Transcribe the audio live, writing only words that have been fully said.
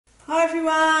Hi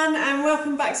everyone and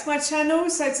welcome back to my channel.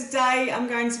 So today I'm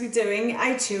going to be doing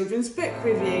a children's book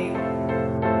review.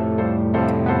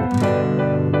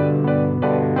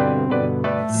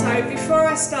 So before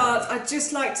I start, I'd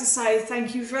just like to say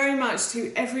thank you very much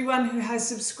to everyone who has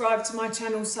subscribed to my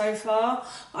channel so far.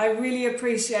 I really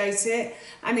appreciate it,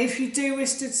 and if you do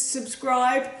wish to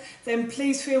subscribe, then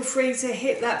please feel free to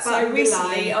hit that button. So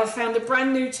recently I found a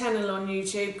brand new channel on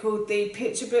YouTube called the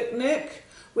Picture Book Nook,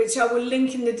 which I will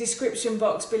link in the description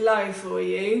box below for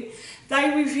you.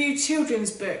 They review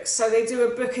children's books, so they do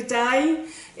a book a day.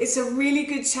 It's a really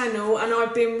good channel and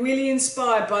I've been really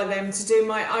inspired by them to do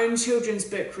my own children's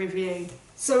book review.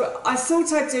 So I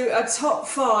thought I'd do a top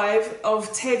 5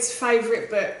 of Ted's favourite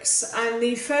books, and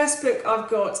the first book I've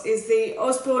got is the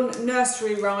Osborne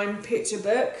Nursery Rhyme picture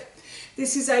book.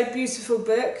 This is a beautiful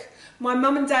book. My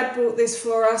mum and dad bought this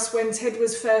for us when Ted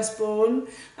was first born,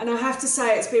 and I have to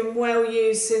say it's been well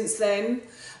used since then.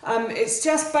 It's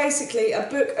just basically a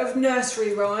book of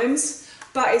nursery rhymes,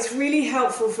 but it's really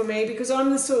helpful for me because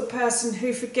I'm the sort of person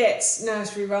who forgets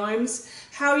nursery rhymes.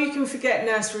 How you can forget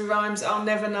nursery rhymes, I'll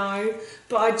never know,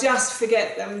 but I just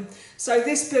forget them. So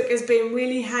this book has been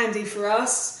really handy for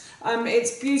us.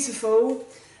 It's beautiful.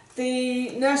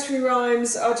 The nursery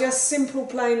rhymes are just simple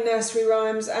plain nursery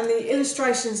rhymes, and the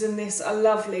illustrations in this are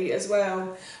lovely as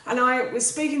well. And I was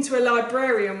speaking to a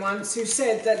librarian once who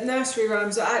said that nursery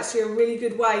rhymes are actually a really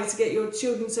good way to get your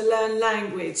children to learn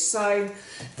language, so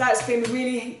that's been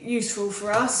really useful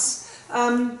for us.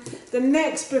 The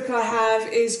next book I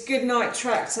have is Goodnight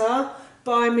Tractor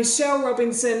by Michelle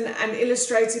Robinson and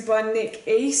illustrated by Nick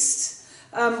East.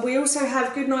 We also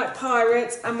have Goodnight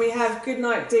Pirate and we have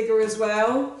Goodnight Digger as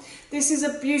well. This is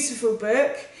a beautiful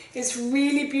book. It's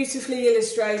really beautifully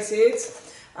illustrated,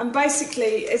 and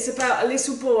basically it's about a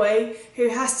little boy who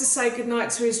has to say goodnight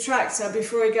to his tractor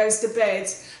before he goes to bed.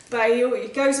 But he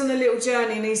goes on a little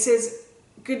journey and he says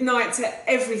goodnight to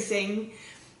everything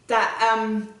that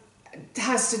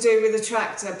has to do with the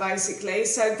tractor basically.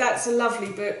 So that's a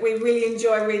lovely book. We really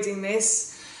enjoy reading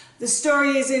this. The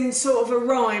story is in sort of a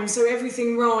rhyme, so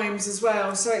everything rhymes as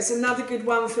well. So it's another good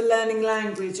one for learning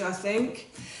language, I think.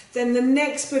 Then the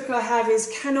next book I have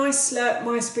is Can I Slurp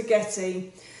My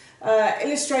Spaghetti?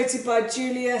 Illustrated by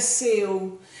Julia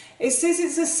Seal. It says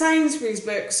it's a Sainsbury's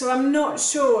book, so I'm not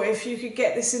sure if you could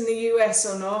get this in the US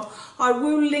or not. I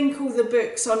will link all the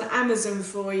books on Amazon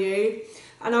for you,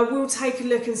 and I will take a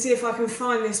look and see if I can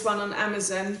find this one on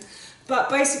Amazon. But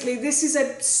basically this is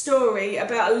a story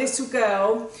about a little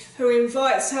girl who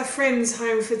invites her friends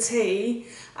home for tea,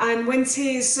 and when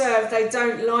tea is served they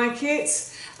don't like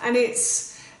it, and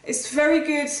it's very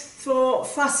good for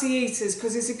fussy eaters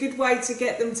because it's a good way to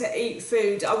get them to eat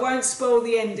food. I won't spoil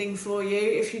the ending for you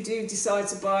if you do decide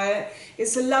to buy it.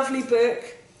 It's a lovely book.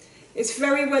 It's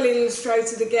very well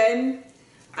illustrated again,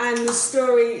 and the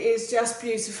story is just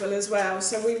beautiful as well,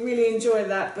 so we really enjoy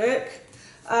that book.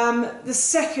 The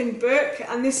second book,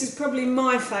 and this is probably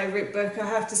my favourite book I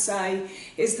have to say,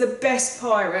 is The Best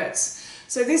Pirates.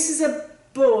 So this is a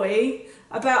boy,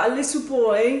 about a little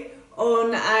boy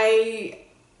on a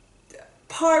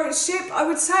pirate ship. I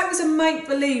would say it was a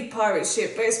make-believe pirate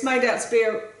ship, but it's made out to be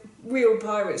a real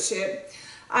pirate ship,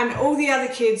 and all the other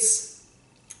kids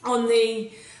on the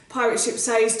pirate ship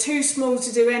say he's too small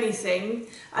to do anything,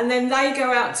 and then they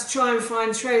go out to try and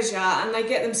find treasure and they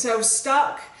get themselves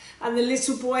stuck, and the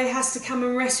little boy has to come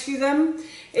and rescue them.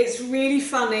 It's really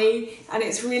funny and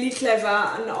it's really clever,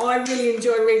 and I really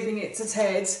enjoy reading it to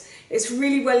Ted. It's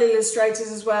really well illustrated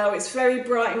as well. It's very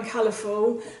bright and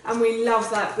colourful, and we love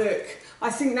that book.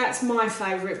 I think that's my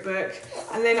favourite book.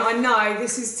 And then I know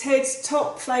this is Ted's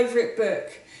top favourite book.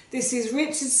 This is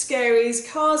Richard Scarry's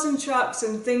Cars and Trucks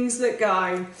and Things That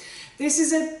Go. This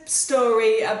is a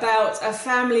story about a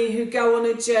family who go on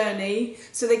a journey.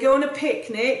 So they go on a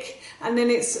picnic, and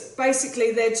then it's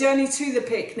basically their journey to the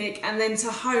picnic and then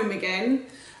to home again.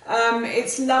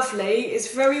 It's lovely.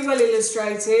 It's very well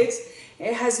illustrated.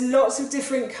 It has lots of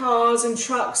different cars and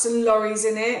trucks and lorries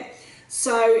in it.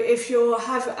 So if you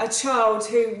have a child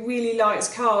who really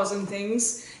likes cars and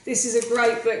things, this is a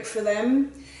great book for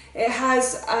them. It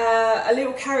has a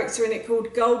little character in it called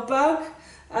Goldbug,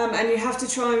 and you have to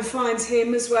try and find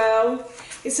him as well.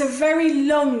 It's a very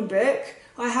long book,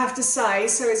 I have to say,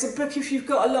 so it's a book if you've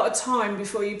got a lot of time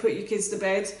before you put your kids to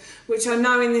bed, which I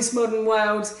know in this modern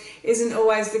world isn't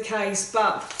always the case,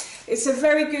 but it's a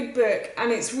very good book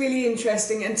and it's really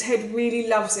interesting, and Ted really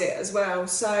loves it as well.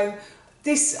 So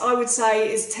this, I would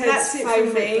say, is Ted's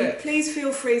favourite book. Please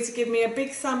feel free to give me a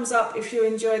big thumbs up if you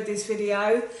enjoyed this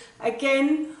video.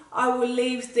 Again, I will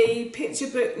leave the Picture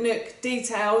Book Nook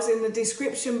details in the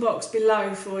description box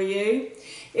below for you.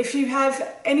 If you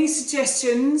have any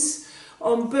suggestions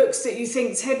on books that you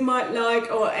think Ted might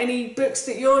like, or any books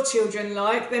that your children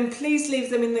like, then please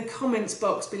leave them in the comments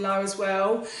box below as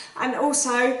well. And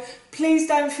also, please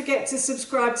don't forget to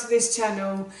subscribe to this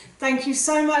channel. Thank you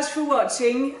so much for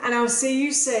watching, and I'll see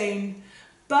you soon.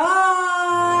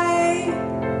 Bye!